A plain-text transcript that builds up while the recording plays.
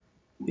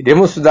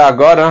Iremos estudar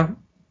agora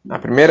a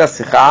primeira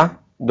Sihá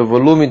do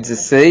volume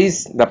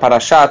 16 da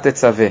Parashá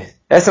Tetzaveh.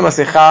 Essa é uma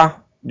Sihá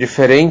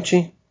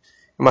diferente,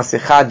 uma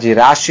Sihá de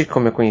Rashi,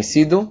 como é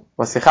conhecido.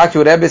 Uma Sihá que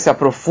o Rebbe se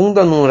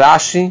aprofunda no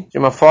Rashi de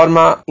uma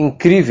forma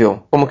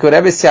incrível. Como que o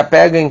Rebbe se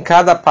apega em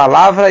cada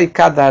palavra e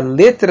cada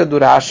letra do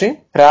Rashi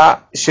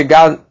para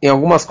chegar em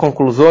algumas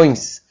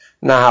conclusões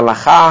na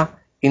Halachá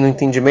e no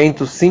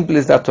entendimento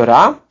simples da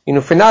Torá. E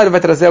no final ele vai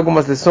trazer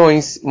algumas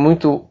lições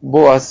muito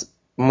boas,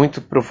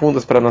 muito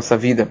profundas para a nossa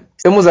vida.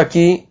 Estamos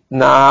aqui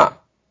na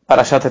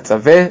Parashat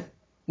Tetzaveh,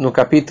 no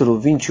capítulo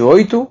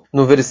 28,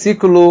 no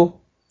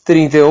versículo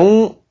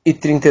 31 e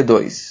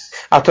 32.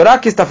 A Torá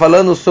que está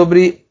falando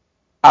sobre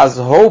as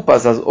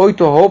roupas, as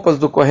 8 roupas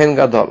do Kohen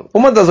Gadol.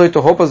 Uma das 8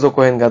 roupas do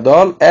Kohen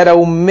Gadol era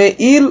o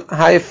Meil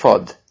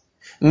HaEfod.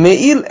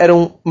 Meil era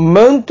um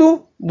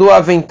manto do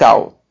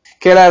avental,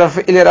 que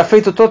ele era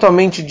feito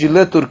totalmente de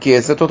lã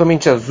turquesa,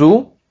 totalmente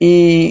azul,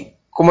 e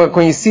como é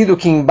conhecido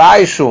que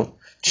embaixo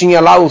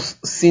tinha lá os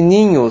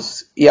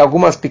sininhos e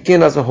algumas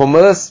pequenas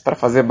romãs para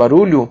fazer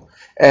barulho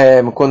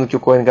quando que o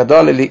Kohen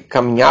Gadol ele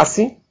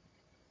caminhasse.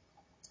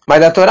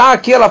 Mas a Torá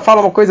aqui ela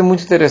fala uma coisa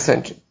muito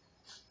interessante.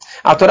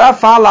 A Torá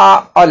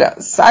fala, olha,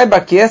 saiba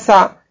que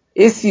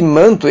esse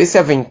manto, esse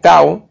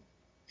avental,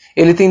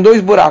 ele tem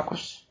 2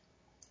 buracos.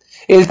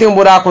 Ele tem um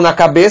buraco na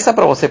cabeça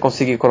para você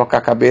conseguir colocar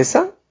a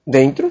cabeça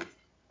dentro,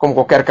 como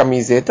qualquer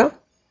camiseta,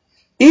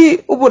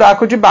 e o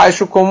buraco de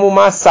baixo como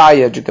uma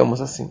saia,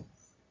 digamos assim.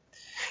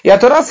 E a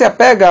Torá se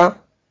apega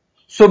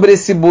sobre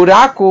esse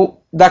buraco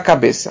da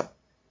cabeça.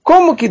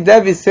 Como que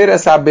deve ser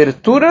essa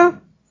abertura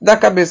da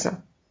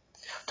cabeça?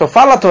 Então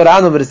fala a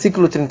Torá no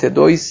versículo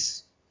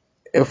 32,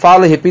 eu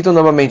falo e repito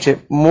novamente, é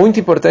muito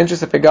importante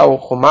você pegar o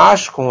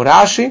Chumash com o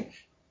Rashi,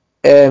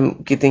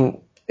 que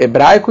tem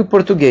hebraico e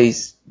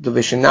português, do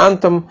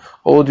Veshinantam,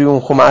 ou de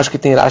um Chumash que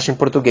tem Rashi em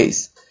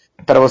português,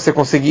 para você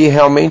conseguir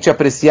realmente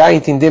apreciar e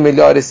entender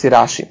melhor esse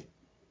Rashi.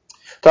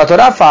 Então a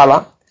Torá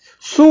fala,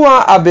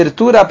 sua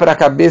abertura para a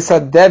cabeça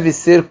deve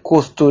ser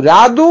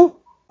costurado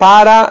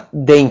para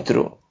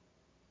dentro.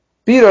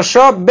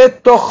 Piroshó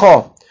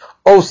betochó.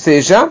 Ou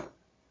seja,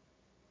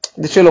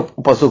 deixa eu ler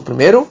o passuco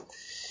primeiro.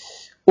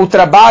 O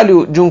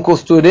trabalho de um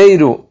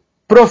costureiro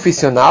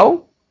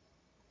profissional,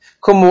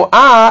 como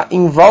há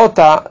em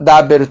volta da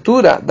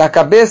abertura da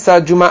cabeça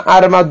de uma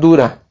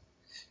armadura.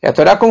 E a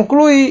Torá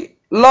conclui,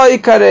 lo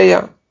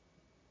ikareia.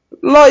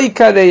 Lo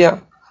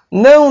ikareia.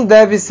 Não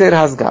deve ser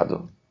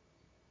rasgado.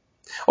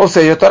 Ou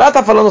seja, a Torá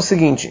está falando o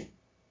seguinte,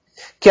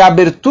 que a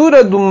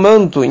abertura do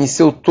manto em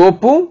seu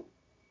topo,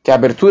 que é a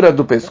abertura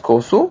do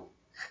pescoço,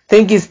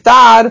 tem que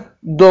estar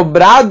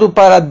dobrado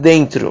para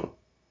dentro.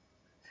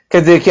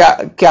 Quer dizer,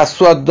 que a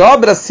sua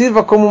dobra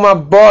sirva como uma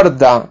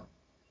borda.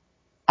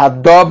 A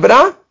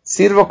dobra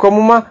sirva como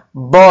uma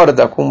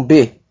borda, com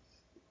B,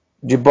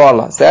 de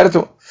bola,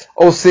 certo?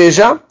 Ou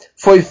seja,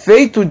 foi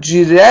feito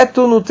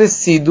direto no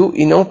tecido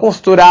e não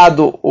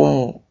costurado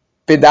um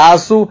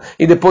pedaço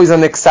e depois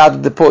anexado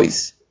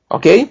depois,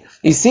 ok?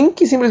 E sim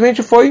que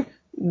simplesmente foi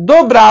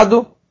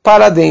dobrado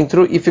para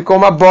dentro e ficou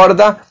uma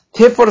borda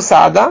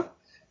reforçada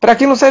para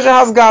que não seja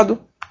rasgado.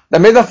 Da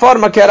mesma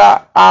forma que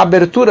era a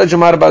abertura de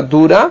uma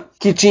armadura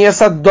que tinha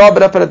essa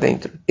dobra para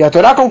dentro. E a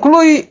Torá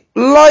conclui,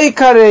 lo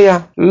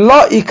ikareia.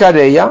 Lo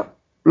ikareia,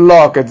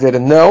 lo quer dizer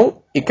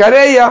não,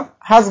 ikareia,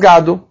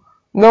 rasgado.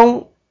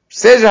 Não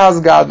seja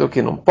rasgado,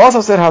 que não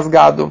possa ser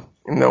rasgado,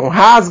 não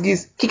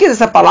rasgues. O que é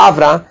essa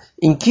palavra?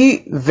 Em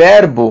que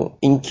verbo,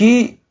 em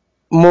que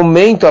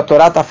momento a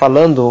Torá está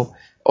falando,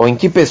 ou em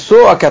que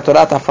pessoa que a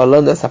Torá está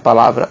falando essa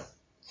palavra?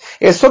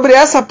 É sobre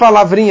essa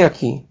palavrinha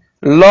aqui,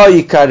 lo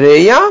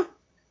ikareia,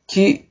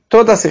 que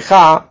toda a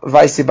Sihá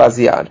vai se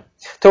basear.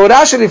 Então o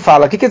Rashi ele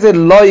fala, o que quer dizer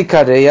lo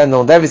ikareia,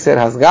 não deve ser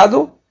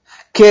rasgado?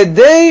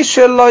 Kedei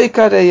shelo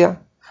ikareia,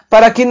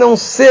 para que não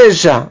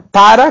seja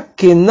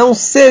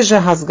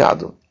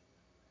rasgado.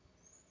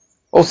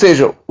 Ou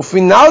seja, o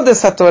final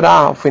dessa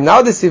Torá, o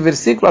final desse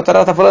versículo, a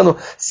Torá está falando,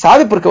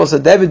 sabe por que você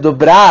deve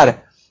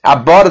dobrar a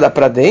borda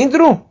para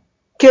dentro?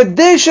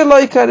 Kedei shelo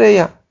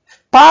ikareia,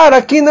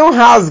 para que não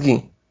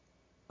rasgue.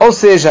 Ou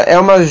seja, é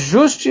uma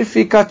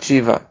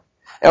justificativa.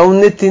 É um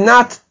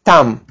netinat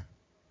tam.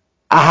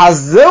 A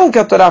razão que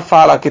a Torá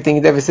fala que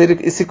deve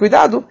ser esse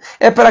cuidado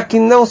é para que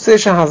não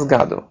seja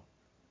rasgado.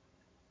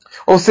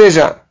 Ou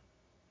seja,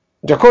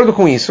 de acordo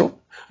com isso,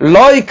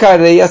 lo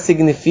ikareia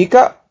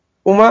significa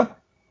uma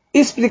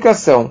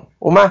explicação,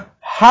 uma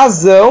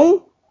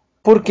razão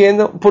por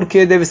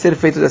que deve ser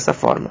feito dessa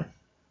forma.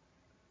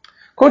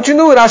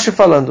 Continua o Rashi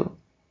falando.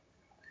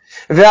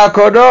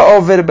 Ve'akoró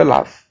over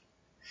belav.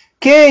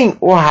 Quem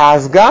o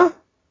rasga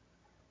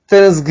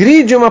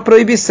transgride uma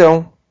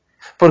proibição,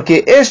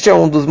 porque este é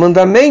um dos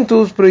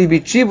mandamentos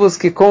proibitivos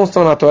que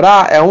constam na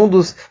Torá, é um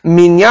dos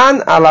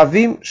minyan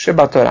alavim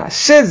shebatorá.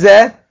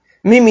 Shezé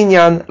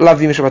miminyan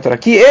lavim shebatorá.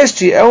 Que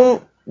este é um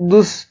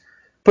dos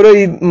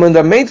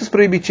mandamentos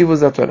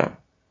proibitivos da Torá.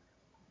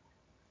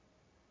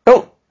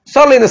 Então,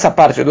 só lendo essa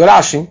parte do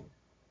Rashi,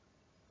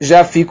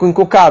 já fico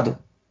encucado.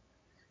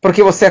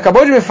 Porque você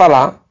acabou de me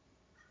falar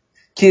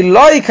que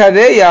lo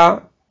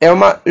ikareia é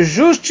uma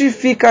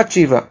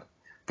justificativa.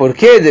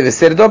 Porque deve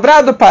ser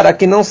dobrado para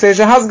que não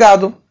seja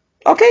rasgado.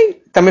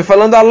 Ok, está me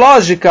falando a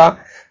lógica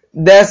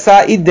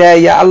dessa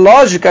ideia, a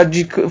lógica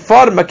de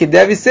forma que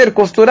deve ser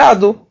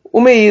costurado o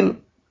meil.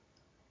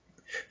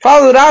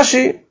 Fala o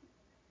Rashi,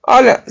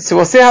 olha, se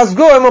você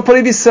rasgou é uma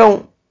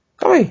proibição.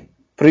 Calma aí,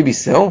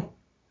 proibição?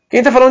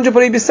 Quem está falando de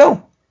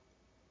proibição?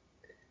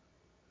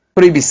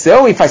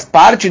 Proibição e faz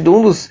parte de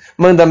um dos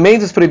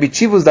mandamentos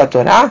proibitivos da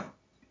Torá?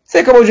 Você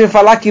acabou de me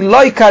falar que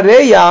loi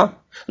kareia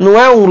não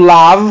é um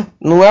lav,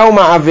 não é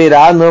uma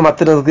haverá, não é uma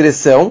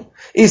transgressão,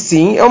 e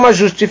sim é uma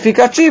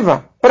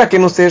justificativa para que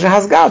não seja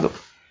rasgado.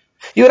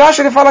 E o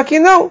Rashi ele fala que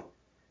não,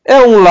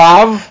 é um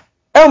lav,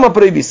 é uma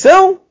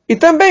proibição e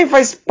também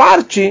faz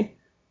parte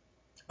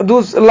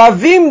dos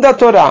lavim da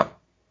Torá.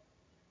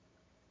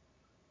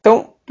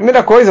 Então,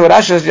 primeira coisa, o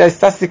Rashi já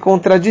está se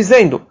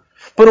contradizendo.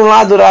 Por um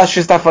lado, o Rashi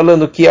está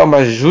falando que é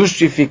uma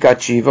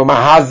justificativa, uma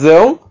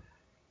razão,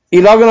 e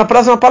logo na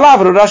próxima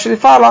palavra, o Rashi ele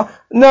fala,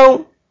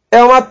 não,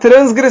 é uma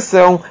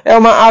transgressão, é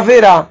uma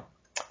haverá.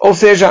 Ou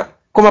seja,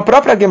 como a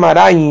própria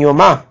Gemara em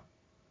Yomá,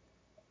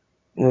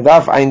 no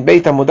Daf Ain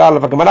Beit Amud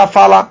Aleph, a Gemara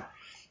fala,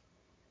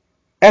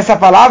 essa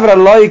palavra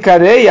loi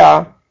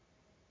kareia,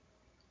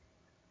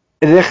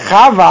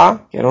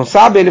 rechava, que não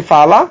sabe, ele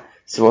fala,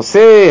 se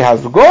você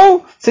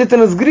rasgou,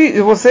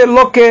 você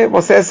loque,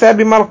 você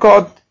recebe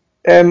malkot,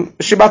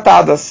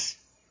 chibatadas.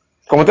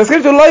 Como está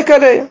escrito, loi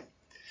kareia.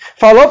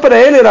 Falou para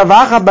ele,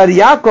 Ravacha Bar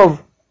Yaakov,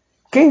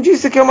 quem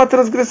disse que é uma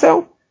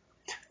transgressão?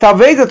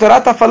 Talvez a Torá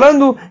está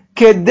falando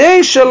que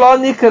deixa lo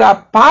nikra,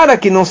 para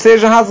que não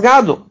seja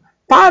rasgado.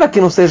 Para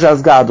que não seja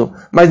rasgado.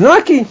 Mas não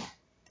é que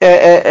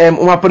é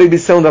uma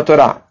proibição da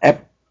Torá. É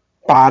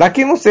para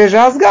que não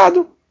seja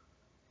rasgado.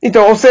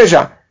 Então, ou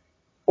seja,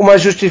 uma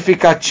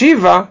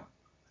justificativa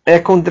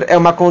é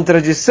uma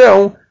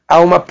contradição a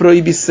uma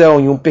proibição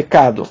e um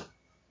pecado.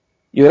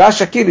 E o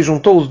Rashi aqui, ele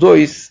juntou os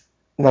dois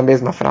na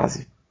mesma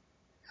frase.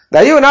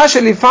 Daí o Rashi,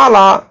 ele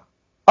fala,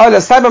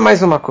 olha, saiba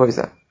mais uma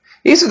coisa.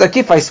 Isso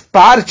daqui faz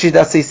parte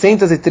das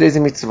 613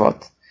 mitzvot.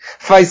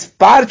 Faz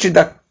parte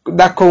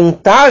da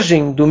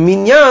contagem do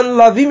Minyan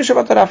Lavim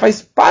Shabbat Torah.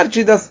 Faz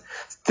parte das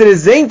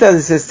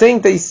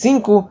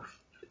 365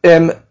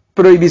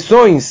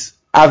 proibições,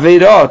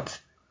 Aveirot,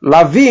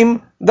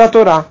 Lavim da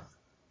Torá.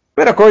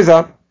 Primeira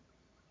coisa,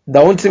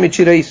 da onde você me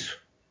tira isso?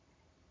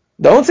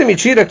 Da onde você me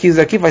tira que isso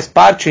daqui faz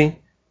parte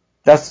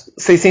das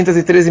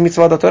 613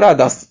 mitzvot da Torá,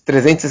 das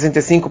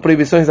 365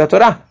 proibições da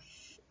Torá?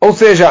 Ou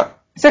seja,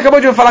 você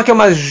acabou de me falar que é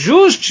uma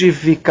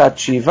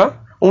justificativa,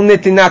 um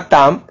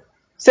netinatam.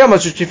 Se é uma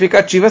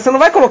justificativa, você não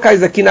vai colocar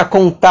isso aqui na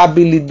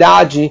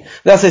contabilidade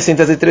das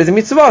 613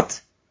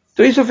 mitzvot.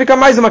 Então isso fica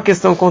mais uma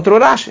questão contra o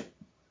Rashi.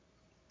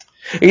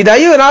 E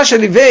daí o Rashi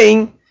ele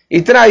vem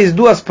e traz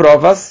duas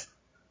provas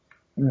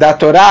da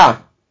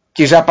Torá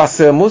que já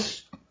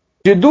passamos,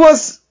 de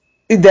duas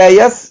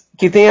ideias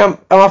que tem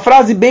uma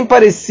frase bem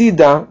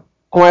parecida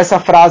com essa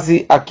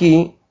frase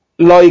aqui,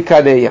 loi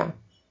kareia.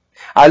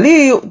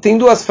 Ali tem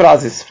duas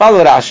frases. Fala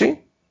o Rashi,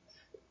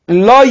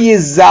 lo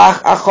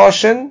yizach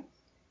achoshen,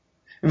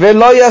 ve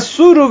lo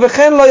yasuru,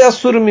 vechen lo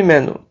yasuru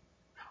mimenu.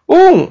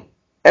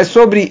 É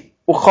sobre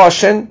o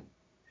choshen,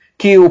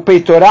 que o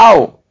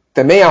peitoral,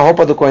 também a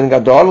roupa do Kohen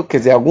Gadol, quer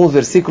dizer, alguns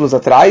versículos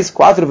atrás,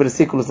 4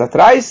 versículos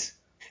atrás,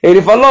 ele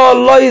falou,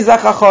 lo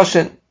yizach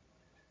achoshen.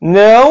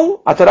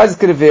 Não, a Torá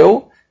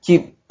escreveu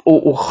que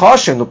o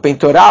choshen, o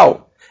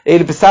peitoral,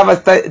 ele precisava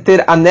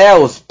ter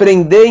anéis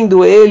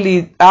prendendo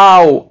ele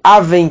ao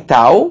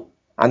avental,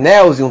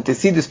 anéis e um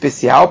tecido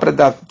especial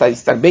para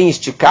estar bem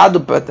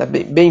esticado, para estar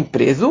bem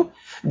preso,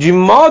 de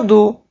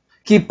modo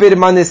que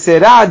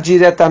permanecerá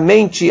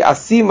diretamente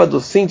acima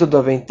do cinto do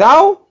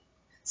avental,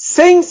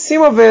 sem se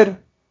mover.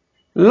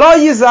 Lo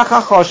yizach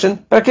hachoshen,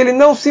 para que ele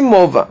não se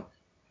mova.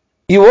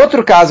 E o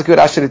outro caso que o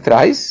Rashi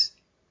traz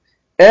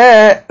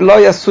é lo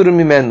yasur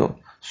mimenu,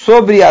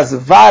 sobre as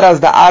varas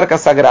da arca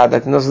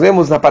sagrada, que nós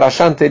lemos na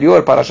parashá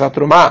anterior, parashá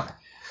Trumá,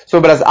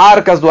 sobre as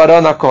arcas do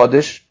Aron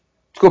HaKodesh,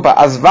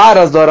 as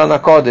varas do Aron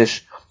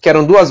HaKodesh, que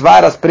eram 2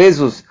 varas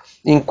presas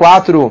em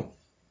 4,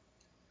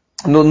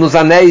 nos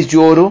anéis de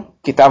ouro,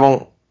 que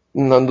estavam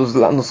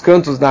nos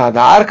cantos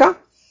da arca.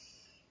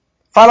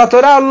 Fala a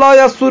Torá, lo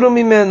yasuru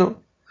mimenu.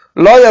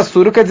 Lo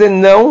yasuru quer dizer,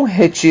 não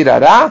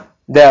retirará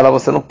dela,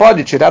 você não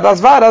pode tirar das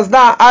varas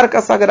da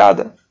arca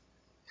sagrada.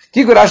 O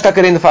que o Rashi está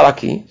querendo falar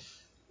aqui?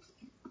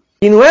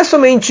 E não é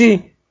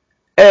somente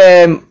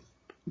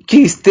que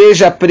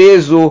esteja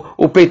preso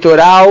o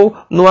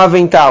peitoral no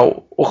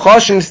avental, o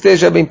choshen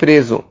esteja bem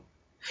preso.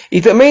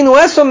 E também não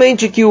é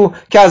somente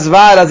que as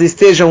varas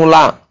estejam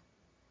lá,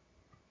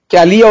 que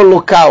ali é o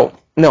local.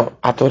 Não,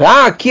 a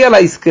Torá aqui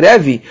ela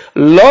escreve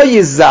lo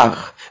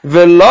yizach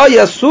velo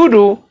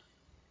yasuru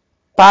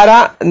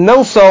para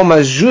não só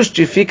uma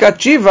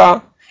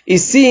justificativa, e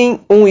sim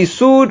um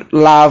isur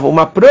lav,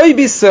 uma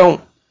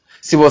proibição.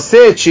 Se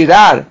você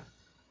tirar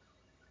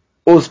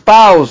os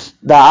paus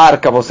da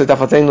arca, você está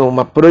fazendo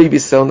uma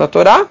proibição da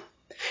Torá.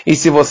 E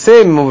se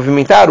você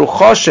movimentar o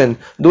choshen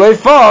do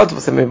efod,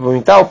 você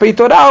movimentar o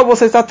peitoral,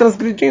 você está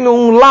transgredindo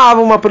um lav,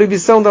 uma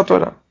proibição da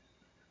Torá.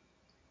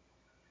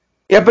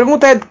 E a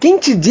pergunta é, quem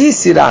te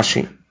disse,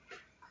 Rashi,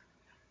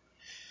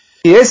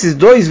 que esses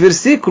dois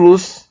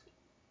versículos,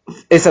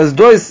 essas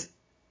duas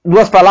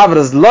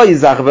palavras, Lo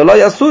Yizach ve Lo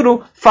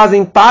Yasuru,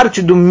 fazem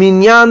parte do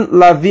Minyan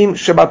Lavim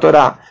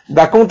Shebatorá,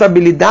 da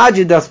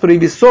contabilidade das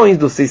proibições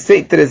dos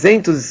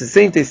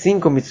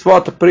 365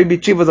 mitzvot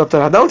proibitivas da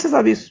Torá. De onde você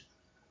sabe isso?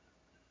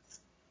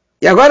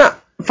 E agora,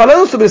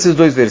 falando sobre esses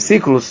dois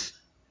versículos,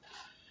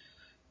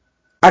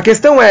 a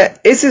questão é,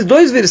 esses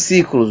dois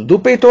versículos do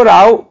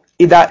peitoral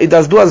e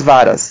das duas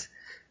varas,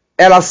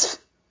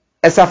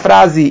 essa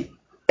frase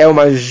é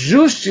uma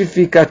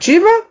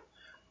justificativa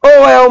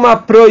ou é uma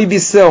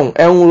proibição?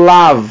 É um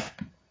lav?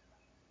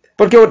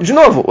 Porque, de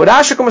novo, o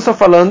Rashi começou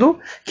falando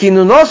que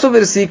no nosso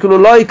versículo,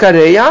 Lo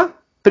Ikareia,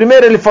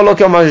 primeiro ele falou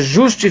que é uma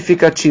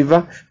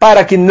justificativa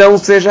para que não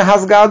seja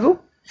rasgado,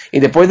 e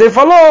depois ele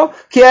falou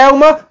que é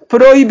uma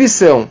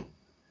proibição.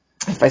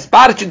 Faz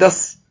parte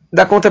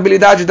da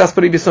contabilidade das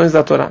proibições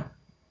da Torá.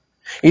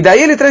 E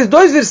daí ele traz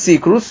dois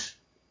versículos.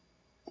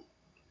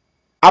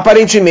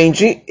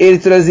 Aparentemente, ele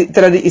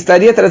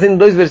estaria trazendo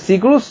dois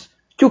versículos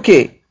que o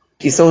quê?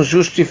 Que são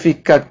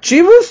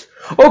justificativos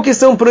ou que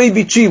são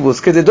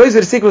proibitivos? Quer dizer, dois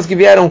versículos que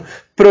vieram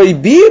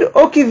proibir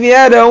ou que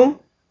vieram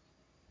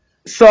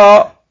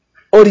só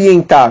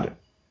orientar?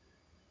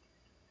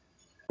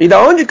 E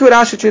da onde que o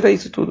Rashi tira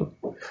isso tudo?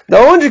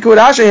 Da onde que o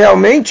Rashi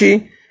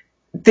realmente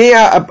tem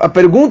a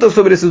pergunta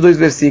sobre esses dois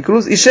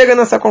versículos e chega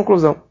nessa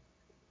conclusão?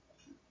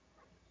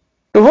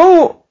 Eu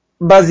vou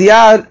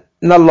basear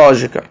na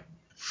lógica.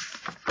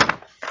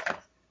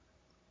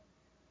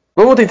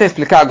 Vamos tentar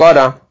explicar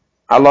agora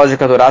a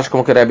lógica do Rashi,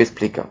 como que o Rebbe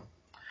explica.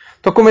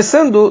 Estou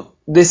começando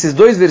desses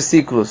dois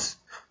versículos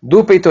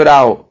do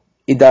peitoral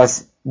e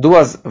das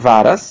duas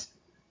varas.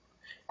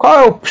 Qual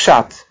é o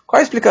pshat? Qual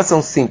é a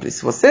explicação simples?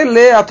 Se você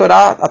lê a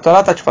Torá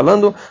está te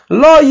falando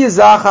Lo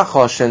Yizach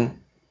HaChoshen.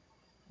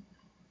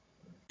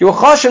 Que o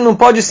Choshen não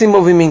pode se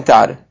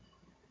movimentar.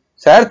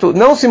 Certo?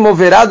 Não se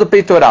moverá do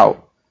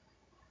peitoral.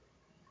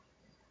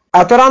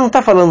 A Torá não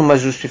está falando uma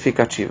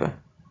justificativa.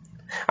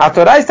 A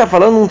Torá está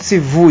falando um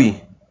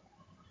tzivui,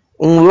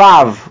 um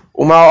lav,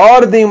 uma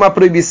ordem, uma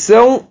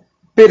proibição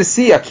per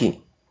si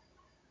aqui.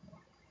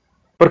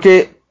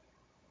 Porque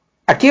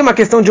aqui é uma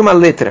questão de uma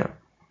letra,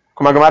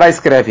 como a Gemara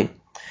escreve.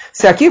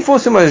 Se aqui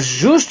fosse uma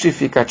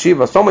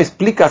justificativa, só uma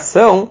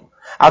explicação,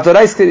 a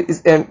Torá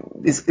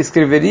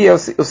escreveria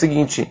o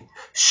seguinte: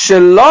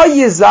 Shelo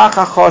Yizach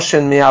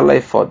HaChoshen me'al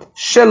ephod.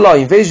 Shelo,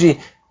 em vez de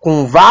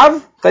com vav,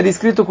 estaria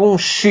escrito com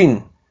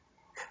shin.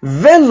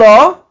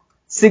 Velo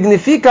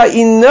significa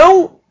e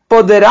não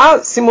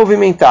poderá se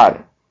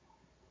movimentar.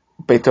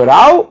 O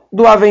peitoral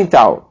do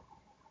avental.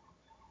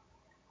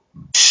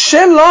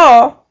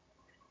 Shelo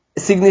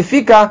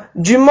significa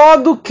de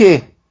modo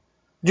que.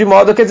 De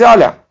modo, quer dizer,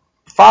 olha,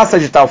 faça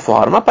de tal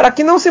forma para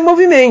que não se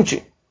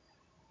movimente.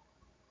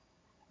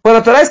 Quando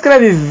a Torá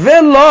escreve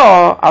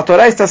velo, a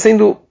Torá está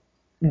sendo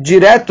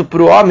direto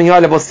para o homem,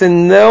 olha, você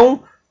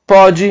não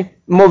pode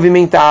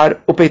movimentar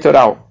o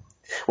peitoral.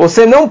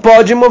 Você não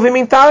pode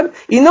movimentar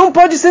e não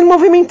pode ser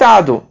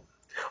movimentado.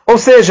 Ou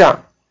seja,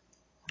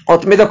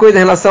 outra mesma coisa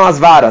em relação às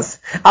varas.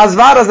 As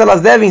varas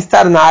elas devem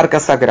estar na arca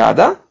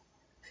sagrada.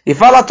 E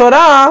fala a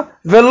Torá,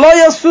 velo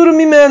yasur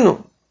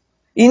mimeno.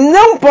 E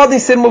não podem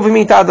ser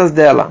movimentadas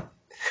dela.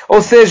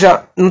 Ou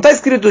seja, não está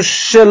escrito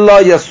shelo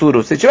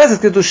yasuru. Se tivesse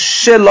escrito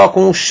shelo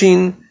com um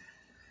shin,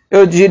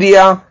 eu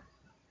diria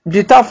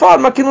de tal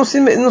forma que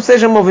não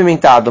seja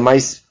movimentado,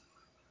 mas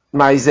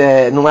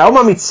não é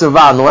uma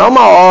mitzvah, não é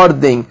uma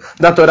ordem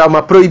da Torá,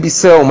 uma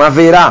proibição, uma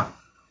verá.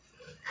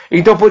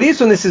 Então, por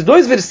isso, nesses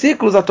dois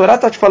versículos, a Torá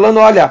está te falando,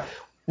 olha,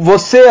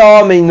 você,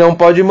 homem, não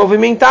pode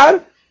movimentar,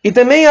 e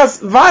também as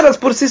varas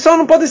por si só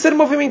não podem ser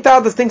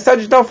movimentadas, tem que estar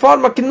de tal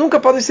forma que nunca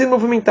podem ser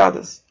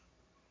movimentadas.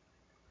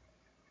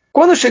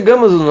 Quando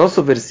chegamos no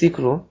nosso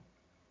versículo,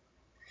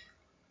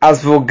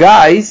 as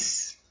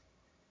vogais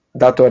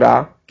da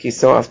Torá, que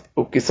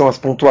são as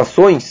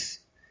pontuações,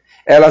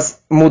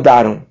 elas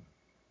mudaram.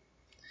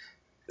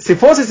 Se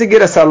fosse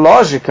seguir essa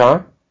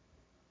lógica,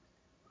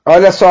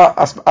 olha só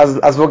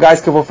as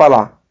vogais que eu vou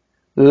falar.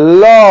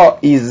 Lo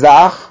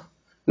Yizach,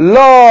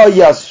 Lo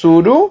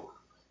Yasuru,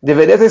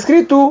 deveria ter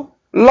escrito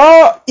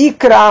Lo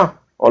Ikra,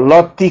 ou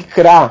Lo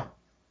Tikra.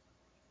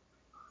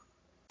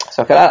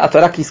 Só que a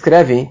Torá que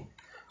escreve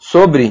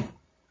sobre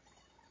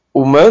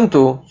o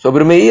manto,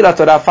 sobre o Meir, a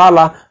Torá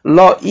fala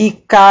Lo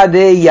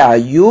Ikareya,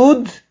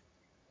 Yud,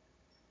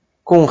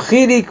 com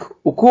Hirik,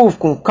 o Kuf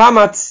com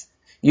Kamatz,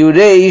 e o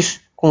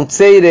Reish com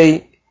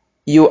Tseirei,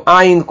 e o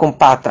Ain com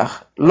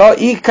Patach. Lo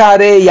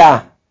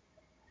Ikareya.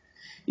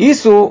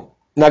 Isso,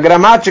 na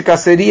gramática,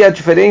 seria a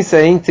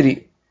diferença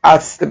entre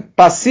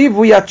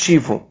passivo e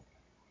ativo.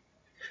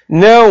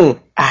 Não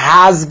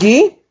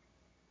rasgue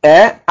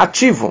é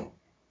ativo.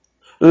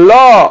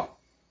 Lo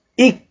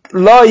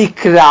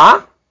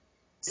ikra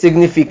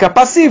significa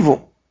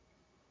passivo.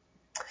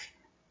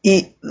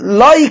 E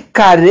lo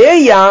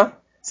ikareya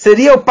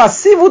seria o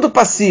passivo do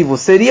passivo,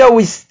 seria o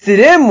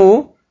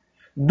extremo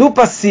do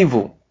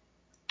passivo.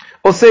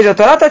 Ou seja, a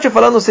Torá está te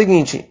falando o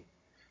seguinte: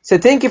 você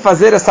tem que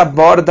fazer essa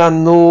borda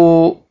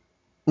no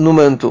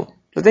manto.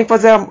 Você tem que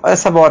fazer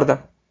essa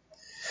borda.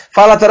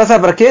 Fala a Torá,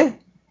 sabe para quê?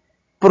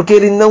 Porque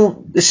ele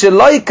não...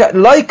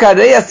 Loi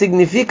careia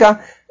significa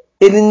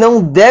ele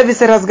não deve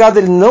ser rasgado,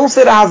 ele não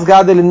será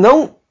rasgado, ele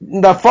não...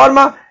 Da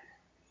forma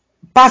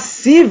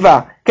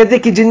passiva, quer dizer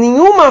que de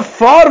nenhuma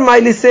forma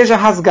ele seja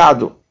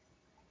rasgado.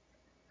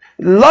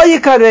 Loi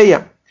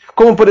careia.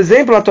 Como, por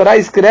exemplo, a Torá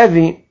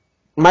escreve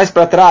mais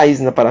para trás,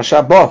 na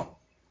Parashá Bo,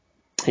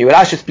 e o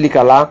Rashi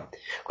explica lá,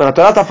 quando a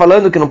Torá está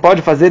falando que não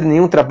pode fazer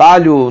nenhum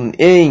trabalho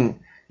em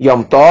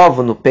Yom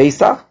Tov, no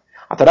Pesach,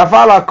 a Torá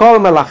fala, Kol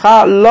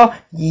melachá lo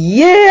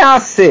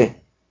yease.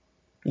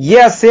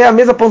 Yease é a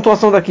mesma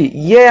pontuação daqui.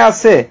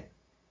 Yease.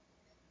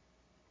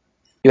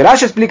 E o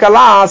Rashi explica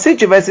lá, se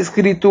tivesse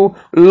escrito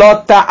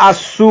Lota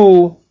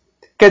Asu,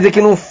 quer dizer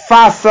que não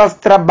faça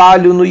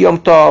trabalho no Yom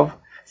Tov,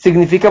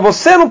 significa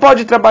você não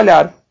pode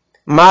trabalhar.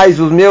 Mas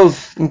os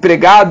meus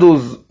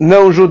empregados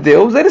não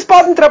judeus, eles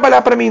podem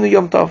trabalhar para mim no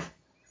Yom Tov.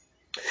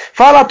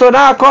 Fala a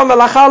Torá, como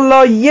ela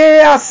fala,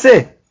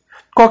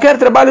 qualquer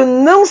trabalho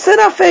não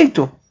será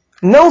feito.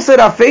 Não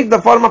será feito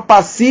da forma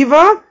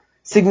passiva,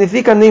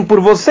 significa nem por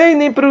você,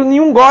 nem por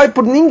nenhum goi,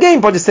 por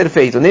ninguém pode ser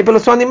feito. Nem pelo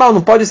seu animal,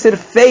 não pode ser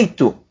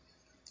feito.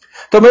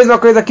 Então, a mesma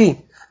coisa aqui.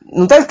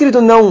 Não está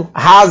escrito não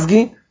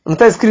rasgue, não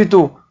está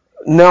escrito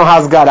não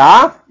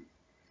rasgará,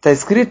 está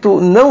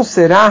escrito não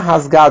será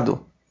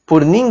rasgado.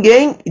 Por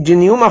ninguém, de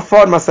nenhuma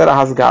forma será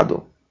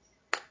rasgado.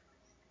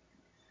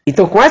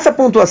 Então, com essa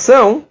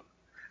pontuação,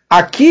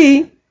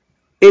 aqui,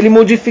 ele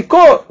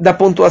modificou da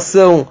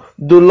pontuação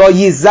do lo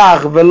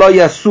yizar ve lo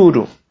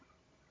yasuru,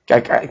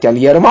 que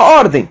ali era uma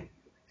ordem.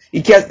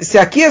 E que se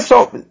aqui é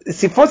só,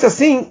 se fosse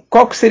assim,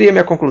 qual que seria a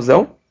minha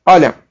conclusão?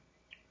 Olha,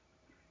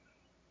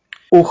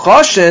 o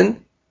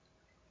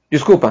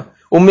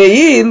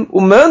meil, o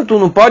manto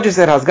não pode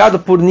ser rasgado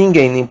por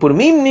ninguém, nem por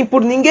mim, nem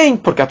por ninguém,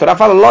 porque a Torá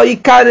fala lo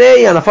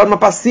ikareia, na forma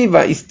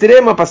passiva,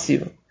 extrema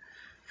passiva.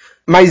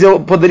 Mas eu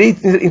poderia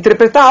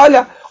interpretar,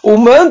 olha, o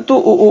manto,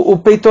 o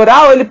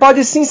peitoral, ele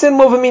pode sim ser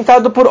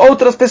movimentado por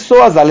outras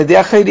pessoas, alede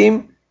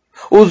acherim.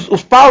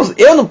 Os paus,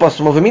 eu não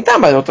posso movimentar,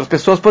 mas outras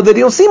pessoas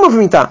poderiam sim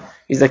movimentar.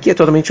 Isso aqui é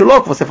totalmente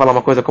louco você falar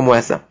uma coisa como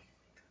essa.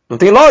 Não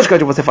tem lógica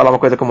de você falar uma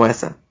coisa como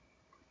essa.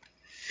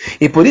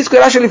 E por isso que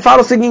o Rashi ele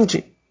fala o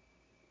seguinte.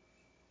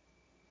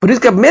 Por isso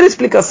que a primeira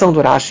explicação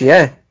do Rashi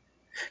é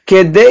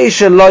que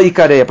deixa lo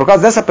ikareia. Por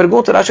causa dessa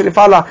pergunta, o Rashi ele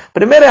fala, a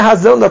primeira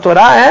razão da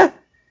Torá é, a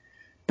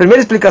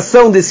primeira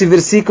explicação desse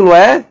versículo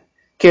é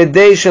que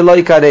deixa lo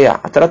ikareia.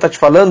 A Torá está te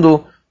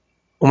falando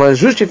uma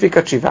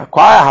justificativa.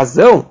 Qual é a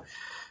razão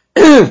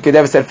que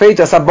deve ser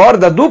feita essa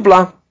borda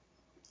dupla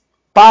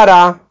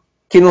para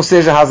que não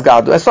seja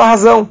rasgado? É só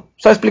razão,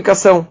 só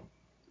explicação.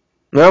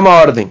 Não é uma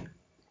ordem.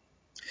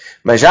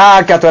 Mas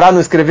já que a Torá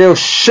não escreveu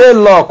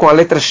shelo com a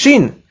letra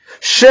shin,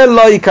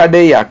 shelo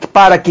ikareia,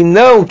 para que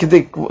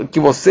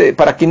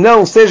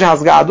não seja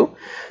rasgado,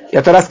 e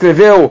a Torá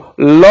escreveu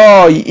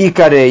lo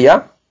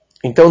ikareia,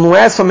 então não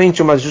é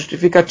somente uma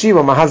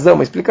justificativa, uma razão,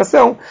 uma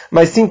explicação,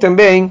 mas sim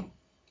também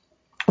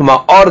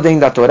uma ordem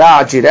da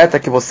Torá direta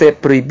que você é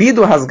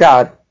proibido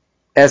rasgar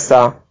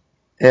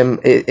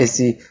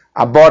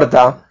a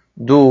borda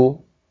do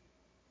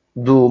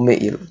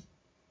meil.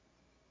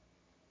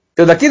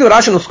 Então daqui do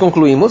Rashi nós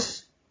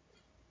concluímos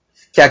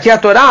que aqui a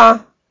Torá,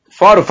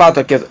 fora o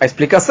fato que a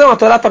explicação, a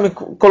Torá está me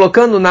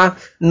colocando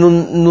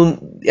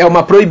é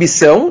uma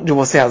proibição de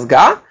você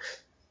rasgar,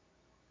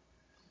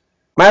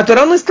 mas a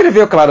Torá não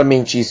escreveu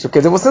claramente isso. Quer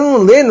dizer, você não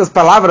lê nas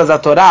palavras da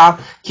Torá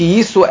que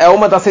isso é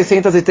uma das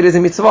 613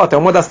 mitzvot, é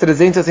uma das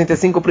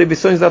 365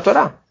 proibições da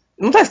Torá.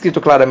 Não está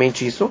escrito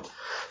claramente isso.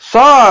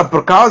 Só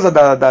por causa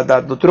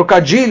do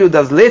trocadilho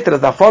das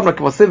letras, da forma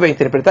que você vai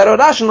interpretar o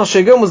Rashi, nós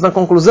chegamos na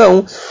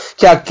conclusão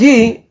que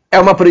aqui é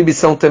uma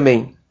proibição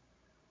também.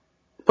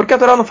 Por que a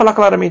Torá não fala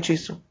claramente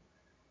isso?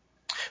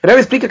 O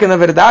Rebbe explica que, na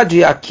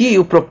verdade, aqui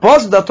o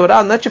propósito da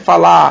Torá não é te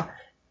falar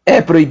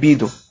é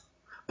proibido.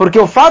 Porque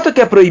o fato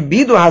que é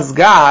proibido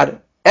rasgar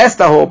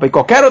esta roupa e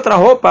qualquer outra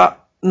roupa,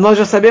 nós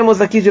já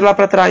sabemos aqui de lá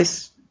para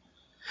trás.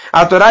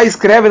 A Torá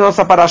escreve na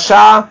nossa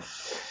Parashá,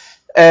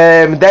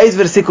 10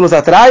 versículos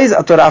atrás,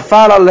 a Torá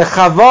fala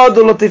lechavod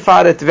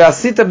lotifaret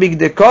ve'asita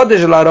bigdei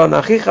kodesh laron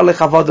achicha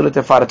lechavod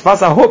lotifaret.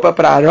 Faça roupa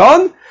para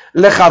Aaron,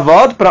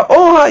 lechavod, para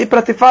honra, e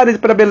para tifaret,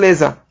 para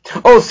beleza.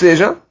 Ou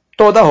seja,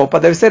 toda roupa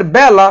deve ser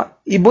bela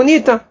e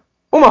bonita.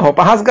 Uma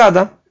roupa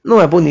rasgada não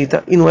é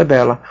bonita e não é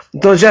bela.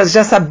 Então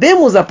já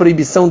sabemos a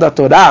proibição da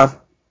Torá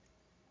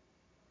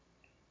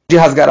de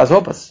rasgar as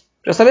roupas.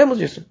 Já sabemos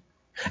disso.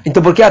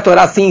 Então por que a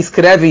Torá assim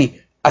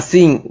escreve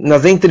assim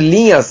nas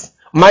entrelinhas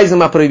mais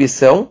uma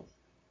proibição?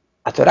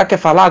 A Torá quer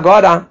falar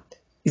agora,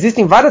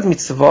 existem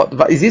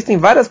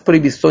várias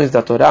proibições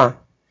da Torá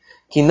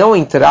que não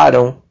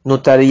entraram no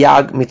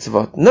Tariag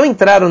mitzvot, não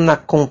entraram na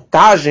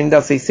contagem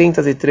das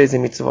 613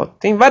 mitzvot.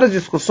 Tem várias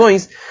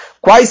discussões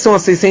quais são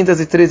as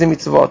 613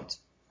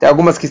 mitzvot. Tem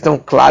algumas que estão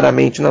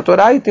claramente na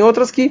Torá e tem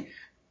outras que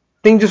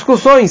tem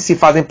discussões se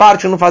fazem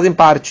parte ou não fazem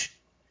parte.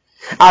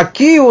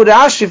 Aqui o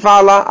Rashi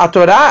fala, a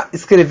Torá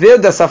escreveu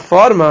dessa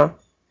forma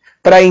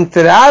para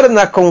entrar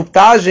na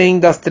contagem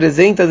das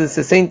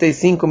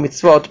 365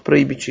 mitzvot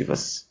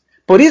proibitivas.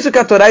 Por isso que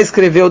a Torá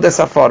escreveu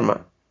dessa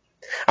forma.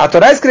 A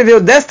Torá escreveu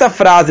desta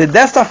frase,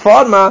 desta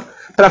forma,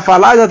 para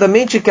falar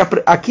exatamente que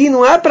aqui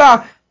não é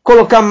para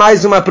colocar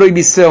mais uma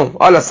proibição.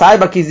 Olha,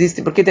 saiba que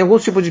existe, porque tem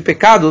alguns tipos de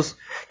pecados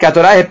que a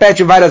Torá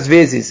repete várias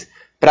vezes,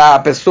 para a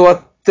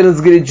pessoa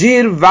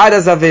transgredir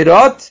várias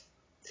averot.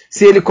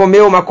 Se ele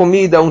comeu uma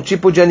comida, um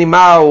tipo de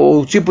animal,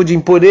 um tipo de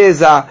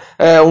impureza,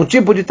 um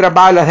tipo de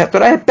trabalho, a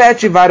Torá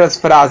repete várias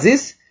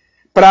frases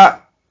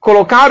para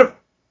colocar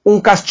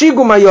um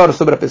castigo maior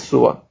sobre a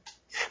pessoa.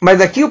 Mas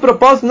aqui o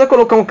propósito não é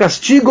colocar um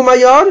castigo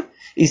maior,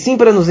 e sim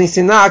para nos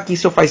ensinar que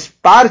isso faz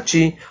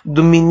parte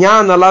do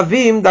Minyan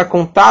Alavim, da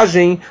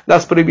contagem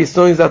das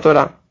proibições da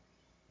Torá.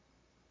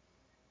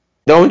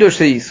 Da onde eu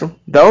sei isso?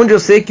 Da onde eu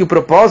sei que o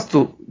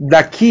propósito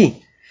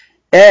daqui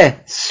é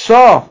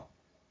só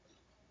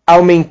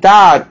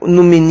aumentar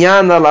no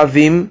Minyan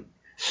Alavim,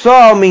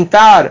 só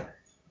aumentar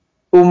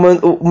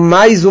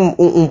mais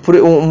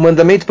um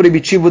mandamento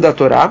proibitivo da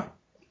Torá.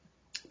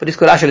 Por isso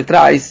que o Rashi ele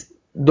traz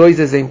dois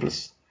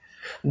exemplos.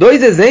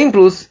 Dois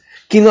exemplos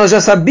que nós já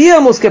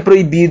sabíamos que é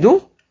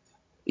proibido,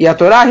 e a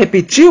Torá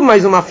repetiu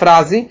mais uma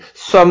frase,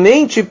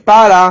 somente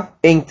para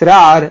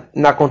entrar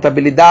na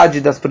contabilidade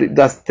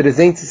das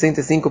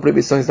 365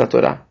 proibições da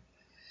Torá.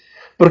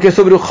 Porque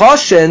sobre o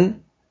Choshen,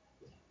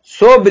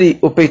 sobre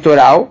o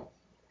peitoral,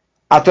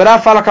 a Torá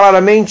fala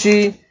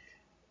claramente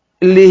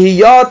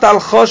Lihiyot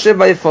al-Choshev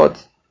vayefot,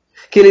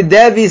 que ele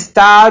deve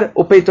estar,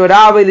 o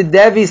peitoral, ele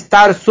deve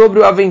estar sobre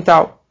o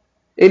avental.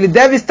 Ele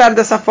deve estar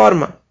dessa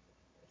forma.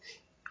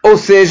 Ou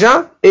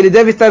seja, ele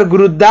deve estar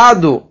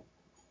grudado,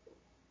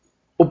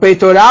 o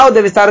peitoral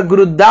deve estar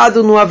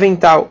grudado no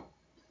avental.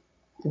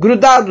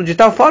 Grudado, de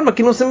tal forma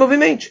que não se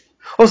movimente.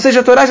 Ou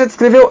seja, a Torá já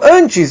descreveu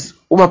antes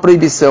uma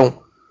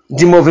proibição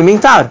de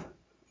movimentar.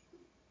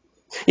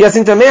 E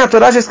assim também a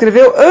Torá já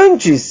escreveu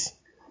antes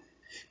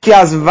que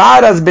as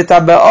varas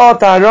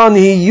betabaot aron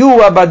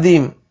hiyu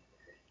abadim,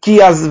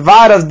 que as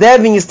varas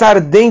devem estar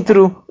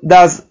dentro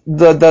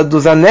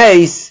dos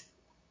anéis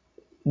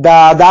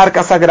da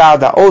arca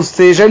sagrada, ou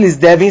seja, eles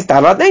devem estar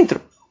lá dentro.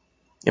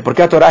 É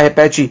porque a Torá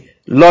repete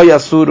lo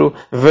yasuru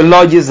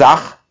velo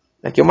yizach.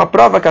 Aqui é uma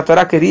prova que a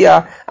Torá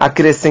queria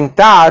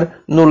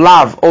acrescentar no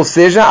lav, ou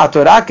seja, a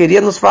Torá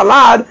queria nos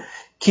falar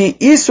que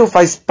isso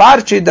faz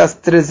parte das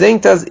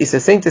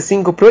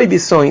 365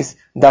 proibições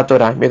da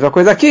Torá. Mesma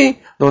coisa aqui,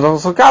 no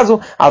nosso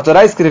caso, a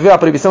Torá escreveu a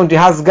proibição de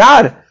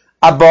rasgar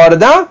a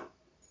borda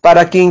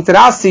para que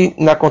entrasse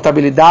na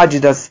contabilidade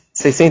das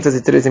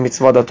 613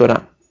 mitzvot da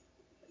Torá.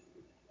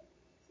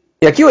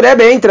 E aqui o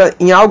Rebbe entra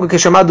em algo que é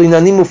chamado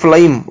Inanim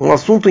Uflaim, um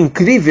assunto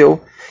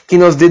incrível que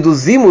nós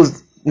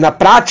deduzimos na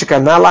prática,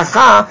 na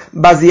Halachá,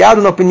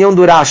 baseado na opinião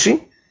do Rashi,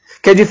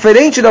 que é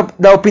diferente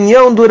da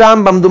opinião do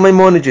Rambam, do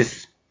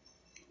Maimônides.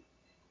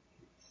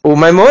 O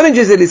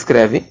Maimônides ele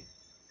escreve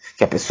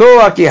que a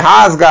pessoa que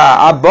rasga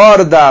a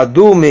borda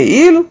do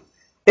Meil,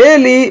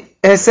 ele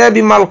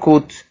recebe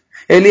Malkut,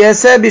 ele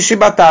recebe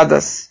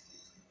chibatadas.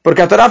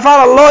 Porque a Torá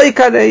fala Loi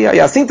Kareia, e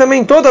assim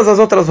também todas as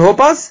outras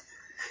roupas,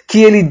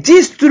 que ele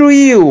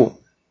destruiu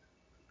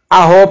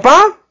a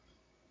roupa,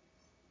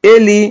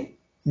 ele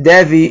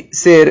deve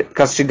ser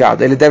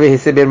castigado, ele deve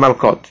receber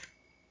malkot.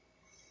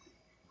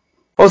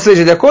 Ou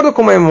seja, de acordo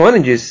com o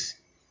Maimônides,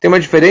 tem uma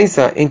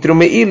diferença entre o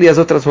Meil e as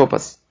outras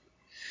roupas.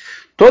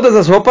 Todas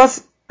as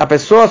roupas, a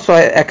pessoa só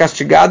é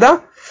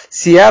castigada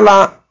se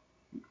ela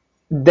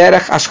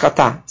derech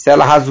ashkatah, se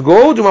ela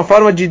rasgou de uma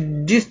forma de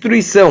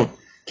destruição,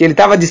 que ele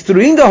estava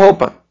destruindo a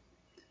roupa.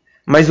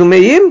 Mas o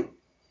Meil,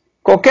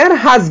 qualquer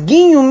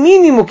rasguinho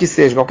mínimo que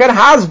seja, qualquer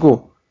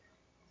rasgo,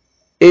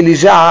 ele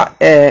já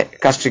é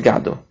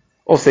castigado.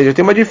 Ou seja,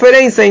 tem uma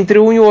diferença entre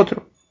um e o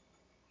outro.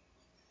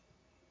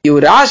 E o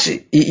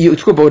Rashi,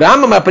 o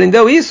Rambam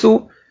aprendeu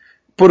isso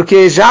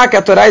porque já que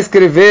a Torá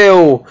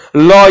escreveu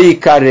Loi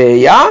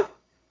Kareia,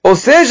 ou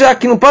seja,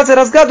 que não pode ser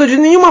rasgado de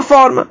nenhuma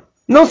forma.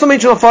 Não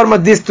somente de uma forma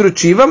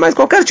destrutiva, mas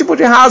qualquer tipo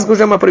de rasgo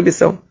já é uma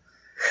proibição.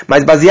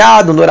 Mas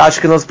baseado no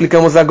Rashi que nós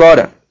explicamos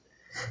agora,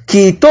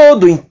 que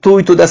todo o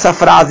intuito dessa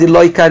frase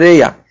Loi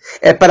Kareia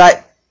é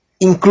para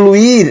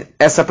incluir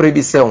essa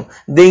proibição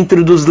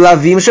dentro dos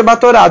Lavim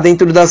Shebat Torah,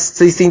 dentro das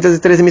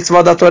 613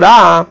 mitzvot da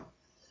Torá.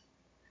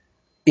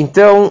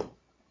 Então,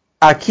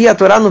 aqui a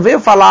Torá não veio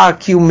falar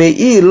que o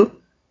Meil,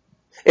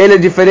 ele é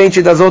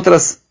diferente das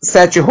outras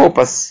 7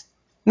 roupas.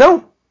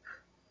 Não.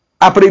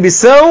 A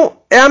proibição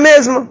é a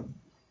mesma.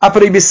 A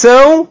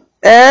proibição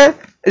é,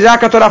 já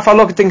que a Torá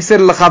falou que tem que ser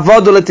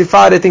Chavod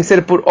Letifare, tem que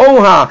ser por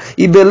honra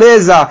e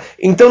beleza,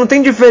 então não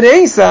tem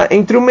diferença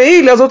entre o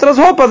Meil e as outras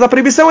roupas. A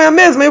proibição é a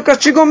mesma e o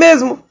castigo é o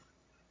mesmo.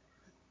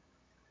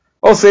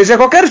 Ou seja,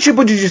 qualquer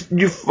tipo de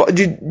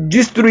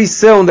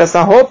destruição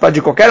dessa roupa,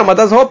 de qualquer uma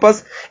das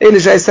roupas, ele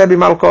já recebe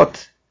malkot.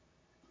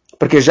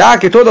 Porque já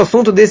que todo o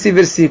assunto desse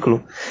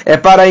versículo é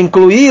para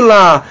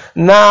incluí-la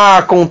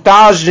na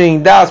contagem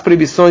das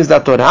proibições da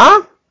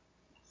Torá,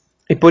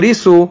 e por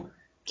isso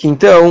que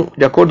então,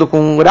 de acordo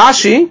com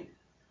Rashi,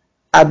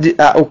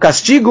 o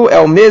castigo é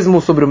o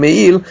mesmo sobre o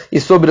Meil e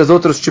sobre os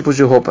outros tipos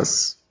de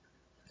roupas.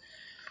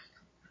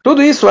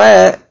 Tudo isso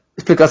é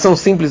explicação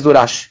simples do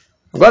Rashi.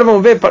 Agora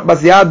vamos ver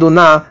baseado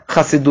na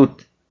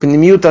Hassidut,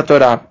 Pnimiut da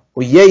Torá,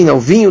 o Yeina, o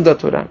vinho da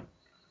Torá. Se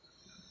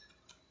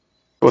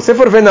você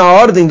for ver na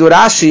ordem do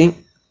Rashi,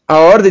 a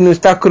ordem não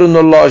está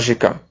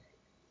cronológica.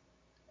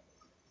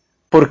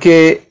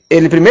 Porque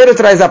ele primeiro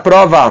traz a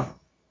prova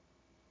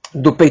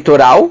do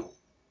peitoral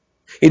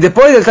e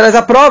depois ele traz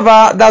a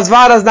prova das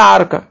varas da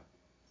arca.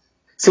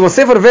 Se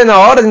você for ver na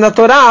ordem da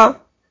Torá,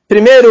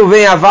 primeiro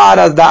vem as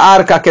varas da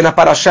arca que é na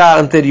Parashá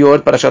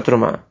anterior, Parashá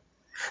Trumá.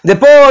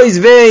 Depois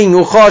vem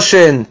o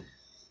Roshen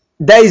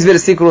 10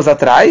 versículos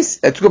atrás,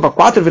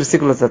 4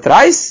 versículos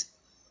atrás,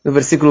 no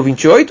versículo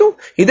 28,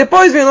 e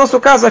depois vem o nosso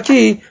caso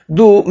aqui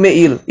do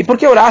Meil. E por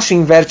que o Rashi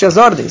inverte as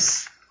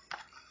ordens?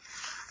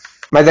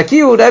 Mas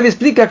aqui o Rebbe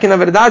explica que, na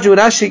verdade, o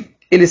Rashi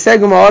ele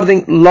segue uma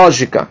ordem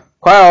lógica.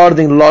 Qual é a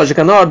ordem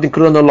lógica? Não a ordem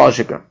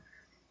cronológica.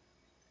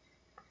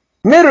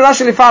 Primeiro o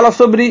Rashi ele fala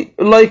sobre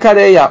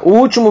Loikareia, o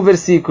último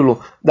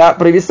versículo, da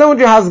proibição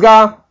de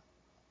rasgar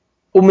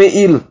o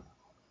Meil.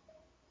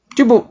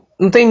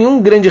 Não tem nenhum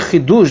grande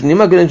hidush,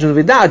 nenhuma grande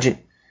novidade.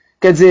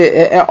 Quer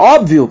dizer, é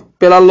óbvio,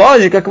 pela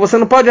lógica, que você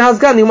não pode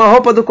rasgar nenhuma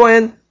roupa do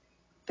Kohen.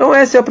 Então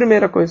essa é a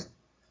primeira coisa.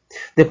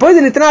 Depois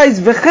ele traz,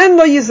 Vechen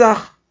lo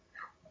yizach.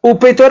 O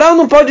peitoral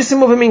não pode se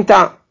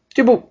movimentar.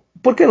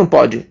 Por que não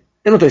pode?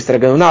 Eu não estou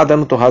estragando nada,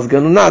 não estou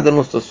rasgando nada,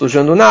 não estou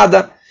sujando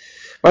nada.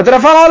 Mas ele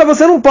fala, olha,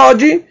 você não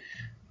pode.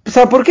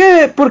 Sabe por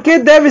quê? Porque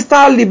deve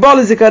estar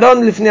libol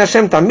zikaron lifnei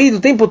Hashem tamid. O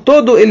tempo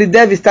todo ele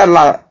deve estar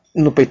lá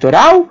no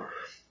peitoral.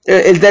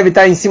 Ele deve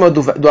estar em cima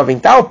do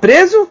avental,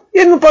 preso. E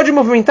ele não pode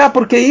movimentar,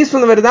 porque isso,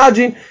 na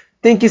verdade,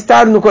 tem que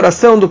estar no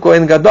coração do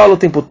Kohen Gadol o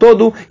tempo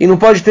todo. E não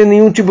pode ter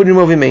nenhum tipo de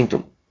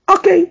movimento.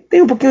 Ok,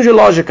 tem um pouquinho de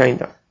lógica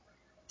ainda.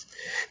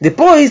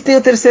 Depois tem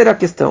a terceira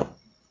questão.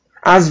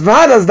 As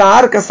varas da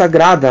arca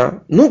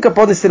sagrada nunca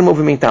podem ser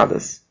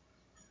movimentadas.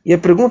 E a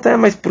pergunta é,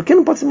 mas por que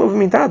não pode ser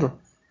movimentado?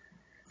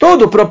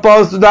 Todo o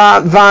propósito da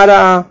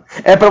vara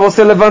é para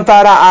você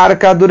levantar a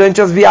arca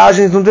durante as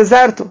viagens no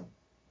deserto.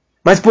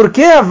 Mas por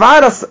que a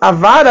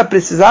vara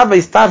precisava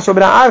estar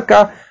sobre a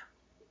arca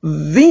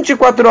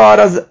 24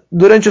 horas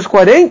durante os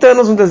 40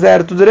 anos no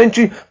deserto,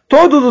 durante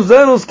todos os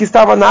anos que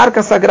estava na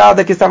arca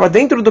sagrada, que estava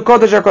dentro do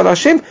Kodesh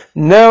HaKodashim,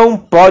 não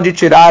pode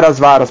tirar as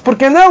varas. Por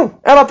que não?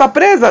 Ela está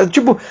presa.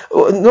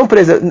 Não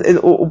presa.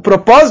 O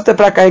propósito é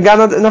para carregar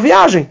na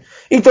viagem.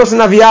 Então, se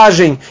na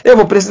viagem eu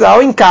vou precisar,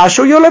 eu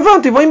encaixo e eu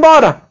levanto e vou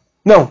embora.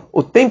 Não.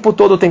 O tempo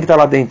todo tem que estar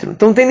lá dentro.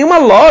 Então, não tem nenhuma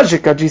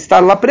lógica de estar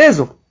lá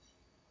preso.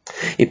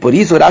 E por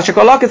isso, o Rashi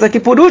coloca isso aqui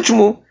por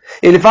último.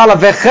 Ele fala,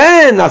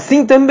 Vechen,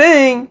 assim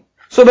também,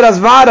 sobre as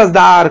varas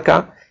da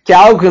arca, que é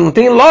algo que não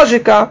tem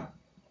lógica.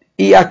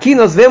 E aqui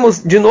nós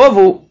vemos, de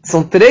novo,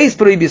 são 3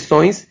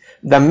 proibições,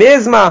 da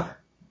mesma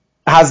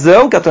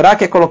razão que a Torá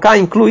quer colocar,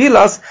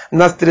 incluí-las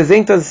nas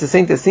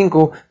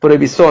 365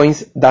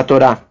 proibições da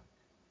Torá.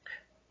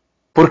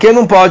 Por que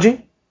não pode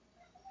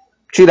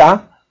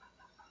tirar?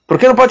 Por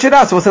que não pode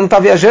tirar se você não está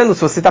viajando,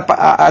 se você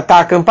está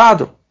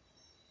acampado?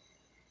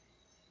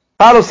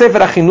 Fala o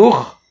Sefer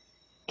HaChinuch,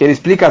 que ele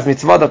explica as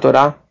mitzvot da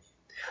Torá.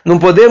 Não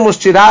podemos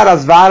tirar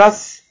as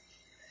varas,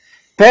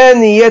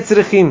 pen e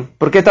yetzrechim,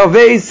 porque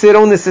talvez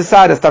serão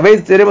necessárias,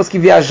 talvez teremos que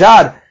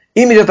viajar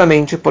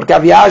imediatamente, porque a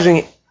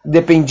viagem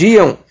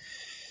dependia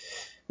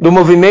do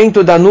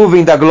movimento da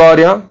nuvem da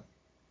glória,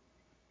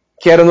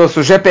 que era o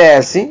nosso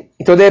GPS.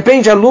 Então, de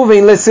repente, a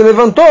nuvem se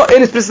levantou,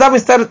 eles precisavam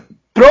estar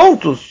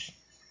prontos,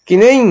 que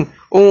nem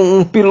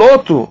um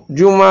piloto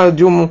de um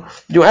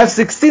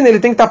F-16, ele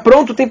tem que estar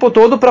pronto o tempo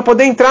todo para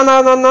poder entrar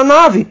na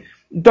nave.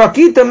 Então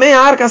aqui também a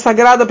arca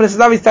sagrada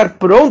precisava estar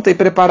pronta e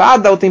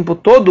preparada o tempo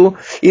todo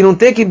e não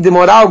ter que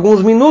demorar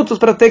alguns minutos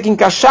para ter que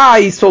encaixar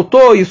e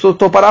soltou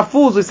o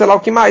parafuso e sei lá o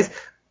que mais.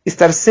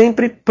 Estar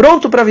sempre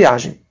pronto para a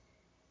viagem.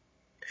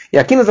 E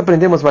aqui nós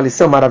aprendemos uma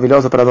lição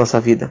maravilhosa para a nossa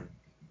vida.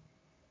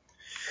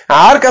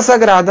 A arca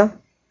sagrada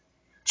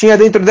tinha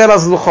dentro dela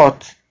as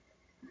luchot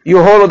e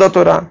o rolo da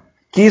Torá,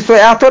 que isso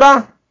é a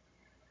Torá.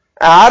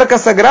 A arca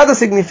sagrada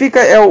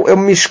significa é o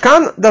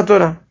Mishkan da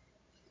Torá.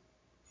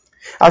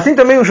 Assim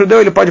também o judeu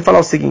ele pode falar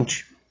o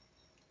seguinte.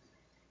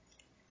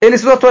 Ele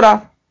estuda a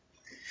Torá.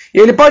 E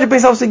ele pode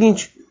pensar o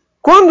seguinte.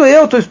 Quando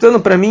eu estou estudando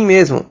para mim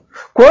mesmo,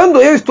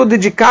 quando eu estou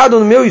dedicado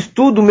no meu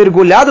estudo,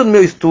 mergulhado no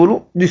meu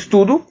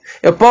estudo,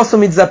 eu posso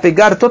me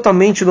desapegar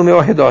totalmente do meu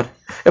arredor.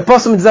 Eu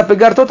posso me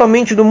desapegar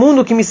totalmente do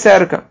mundo que me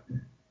cerca.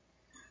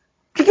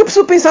 Por que eu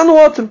preciso pensar no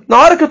outro? Na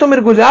hora que eu estou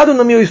mergulhado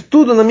no meu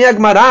estudo, na minha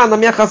Gemara, na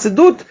minha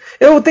Hassidut,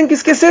 eu tenho que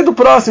esquecer do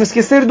próximo,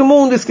 esquecer do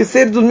mundo,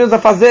 esquecer dos meus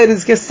afazeres,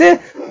 esquecer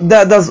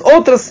das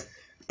outras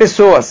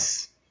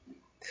pessoas.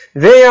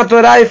 Vem a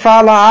Torá e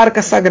fala a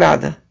arca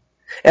sagrada.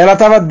 Ela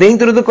estava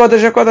dentro do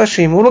Kodesh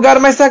HaKodashim, o lugar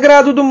mais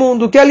sagrado do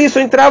mundo, que ali só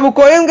entrava o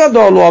Kohen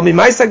Gadol, o homem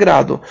mais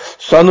sagrado.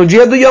 Só no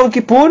dia do Yom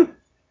Kippur,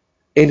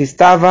 ele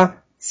estava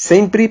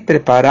sempre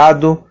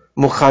preparado,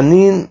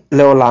 Muchanin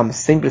Leolam,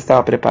 sempre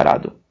estava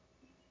preparado.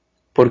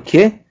 Por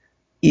quê?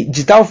 E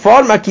de tal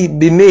forma que,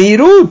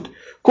 Bimehirut,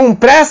 com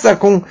pressa,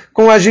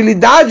 com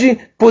agilidade,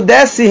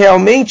 pudesse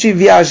realmente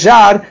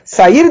viajar,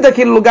 sair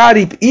daquele lugar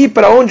e ir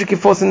para onde que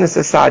fosse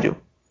necessário.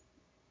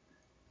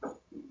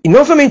 E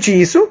não somente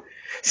isso,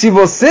 se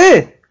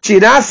você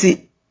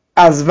tirasse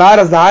as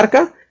varas da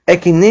arca, é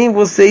que nem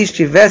você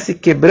estivesse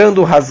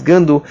quebrando,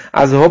 rasgando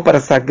as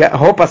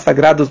roupas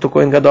sagradas do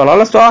Kohen Gadol.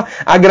 Olha só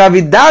a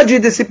gravidade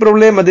desse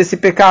problema, desse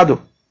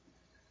pecado.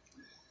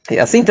 E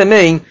assim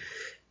também,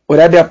 o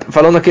Rebbe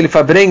falou naquele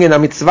Fabrengen, na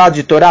mitzvah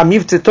de Torá,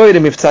 mivtze toire,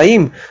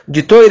 mivtzaim,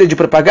 de toire, de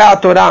propagar a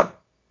Torá.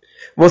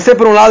 Você,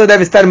 por um lado,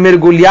 deve estar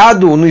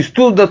mergulhado no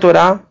estudo da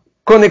Torá,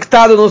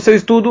 conectado no seu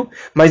estudo,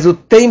 mas o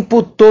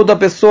tempo todo a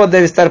pessoa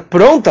deve estar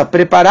pronta,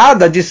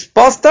 preparada,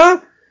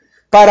 disposta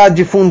para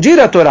difundir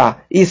a Torá,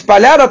 e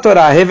espalhar a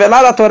Torá,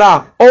 revelar a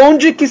Torá,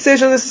 onde que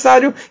seja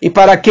necessário, e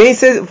para quem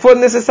for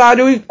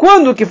necessário, e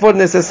quando que for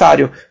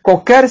necessário.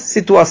 Qualquer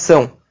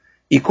situação.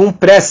 E com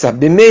pressa,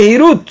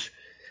 bemehirut,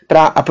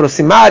 para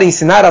aproximar e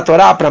ensinar a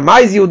Torá para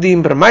mais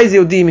Yehudim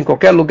em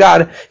qualquer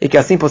lugar, e que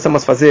assim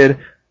possamos fazer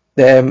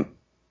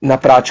na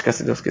prática,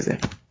 se Deus quiser.